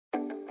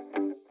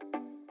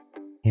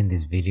In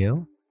this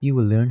video, you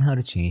will learn how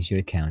to change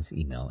your account's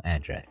email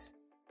address.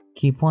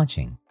 Keep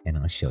watching and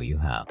I'll show you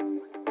how.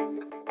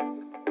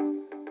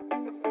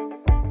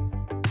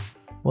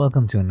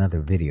 Welcome to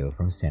another video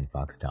from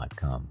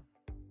SendFox.com.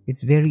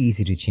 It's very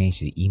easy to change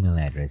the email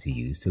address you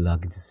use to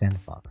log into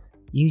SendFox.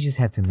 You just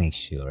have to make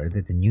sure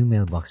that the new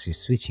mailbox you're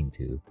switching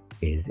to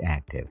is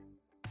active.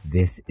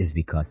 This is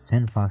because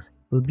SendFox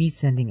will be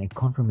sending a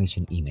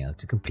confirmation email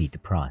to complete the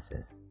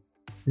process.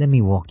 Let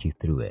me walk you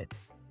through it.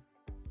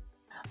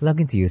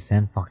 Log into your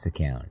SendFox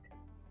account.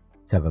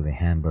 Toggle the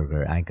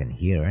hamburger icon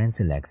here and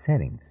select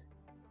Settings.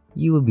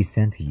 You will be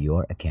sent to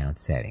your account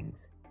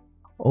settings.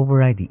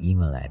 Override the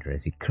email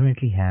address you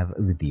currently have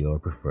with your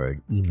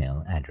preferred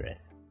email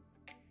address.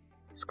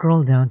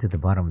 Scroll down to the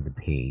bottom of the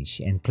page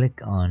and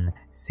click on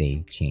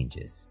Save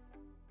Changes.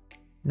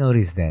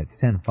 Notice that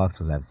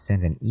SendFox will have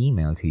sent an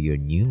email to your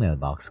new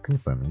mailbox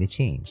confirming the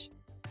change.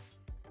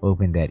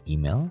 Open that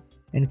email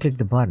and click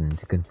the button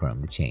to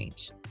confirm the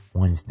change.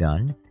 Once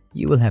done,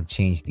 you will have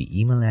changed the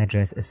email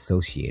address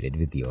associated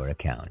with your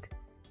account.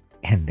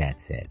 And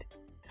that's it.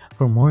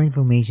 For more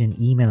information,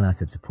 email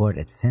us at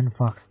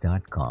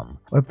support@sendfox.com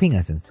or ping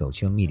us on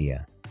social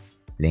media.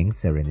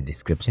 Links are in the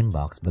description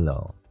box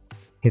below.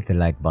 Hit the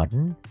like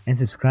button and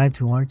subscribe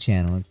to our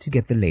channel to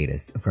get the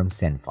latest from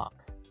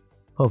SendFox.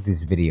 Hope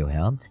this video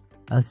helped.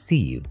 I'll see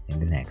you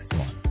in the next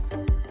one.